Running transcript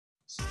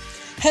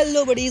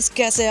Hello buddies,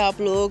 कैसे हैं आप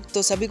लोग।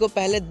 तो सभी को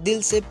पहले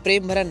दिल से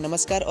प्रेम भरा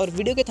नमस्कार। और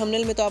वीडियो के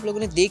थंबनेल में तो आप लोगों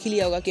ने देख ही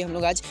लिया होगा कि हम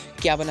लोग आज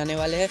क्या बनाने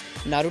वाले हैं,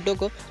 नारुतो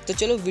को। तो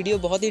चलो, वीडियो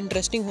बहुत ही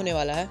इंटरेस्टिंग होने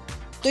वाला है।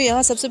 तो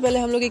यहाँ सबसे पहले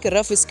हम लोग एक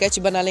रफ स्केच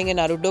बना लेंगे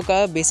नारुतो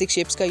का, बेसिक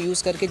शेप्स का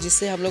यूज़ करके,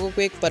 जिससे हम लोगों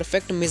को एक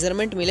परफेक्ट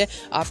मेजरमेंट मिले।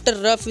 आफ्टर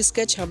रफ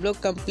स्केच हम लोग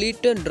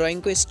कंप्लीट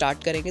ड्राइंग को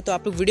स्टार्ट करेंगे। तो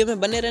आप लोग वीडियो में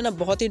बने रहना,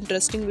 बहुत ही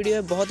इंटरेस्टिंग वीडियो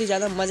है, बहुत ही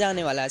ज़्यादा मजा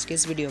आने वाला है आज के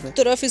इस वीडियो में।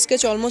 तो रफ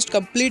स्केच ऑलमोस्ट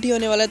कंप्लीट ही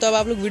होने वाला है। तो अब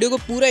आप लोग वीडियो को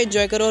पूरा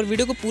एंजॉय करो और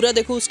वीडियो को पूरा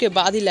देखो, उसके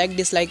बाद ही लाइक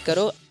डिसलाइक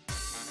करो।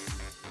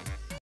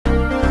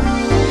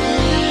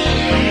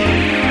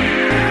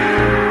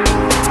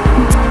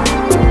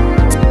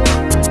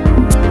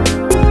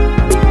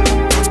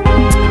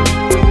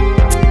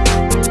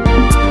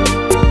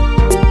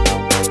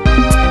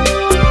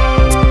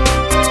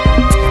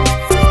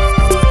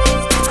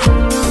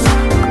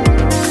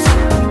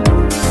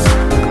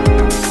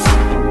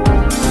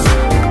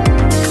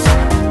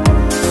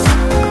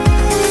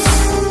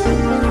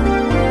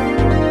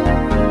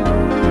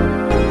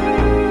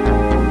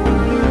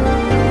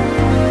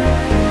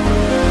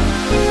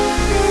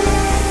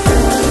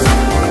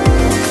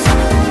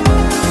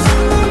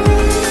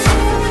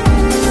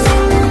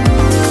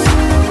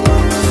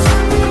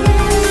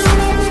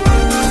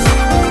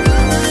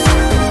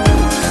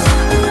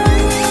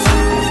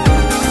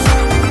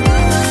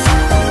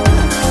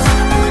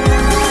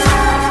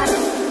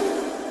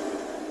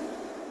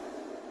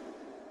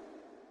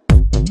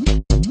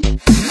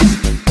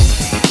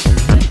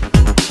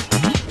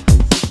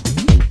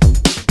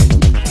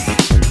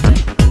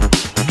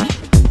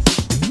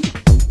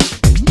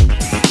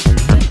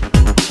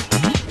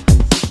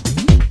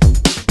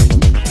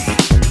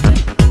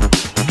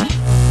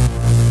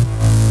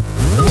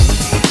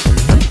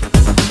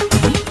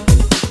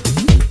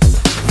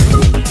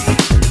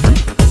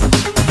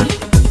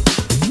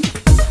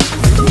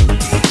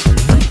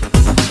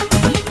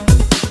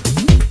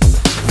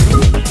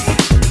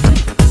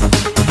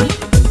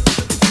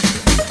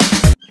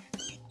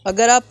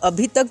 अगर आप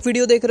अभी तक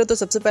वीडियो देख रहे हो तो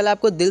सबसे पहले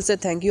आपको दिल से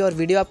थैंक यू। और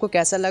वीडियो आपको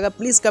कैसा लगा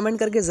प्लीज़ कमेंट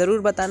करके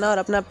ज़रूर बताना, और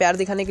अपना प्यार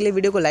दिखाने के लिए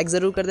वीडियो को लाइक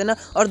ज़रूर कर देना,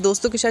 और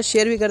दोस्तों के साथ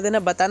शेयर भी कर देना।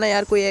 बताना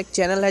यार, कोई एक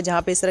चैनल है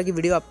जहाँ पे इस तरह की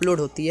वीडियो अपलोड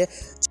होती है।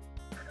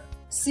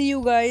 सी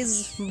यू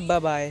गाइज, बाय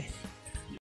बाय।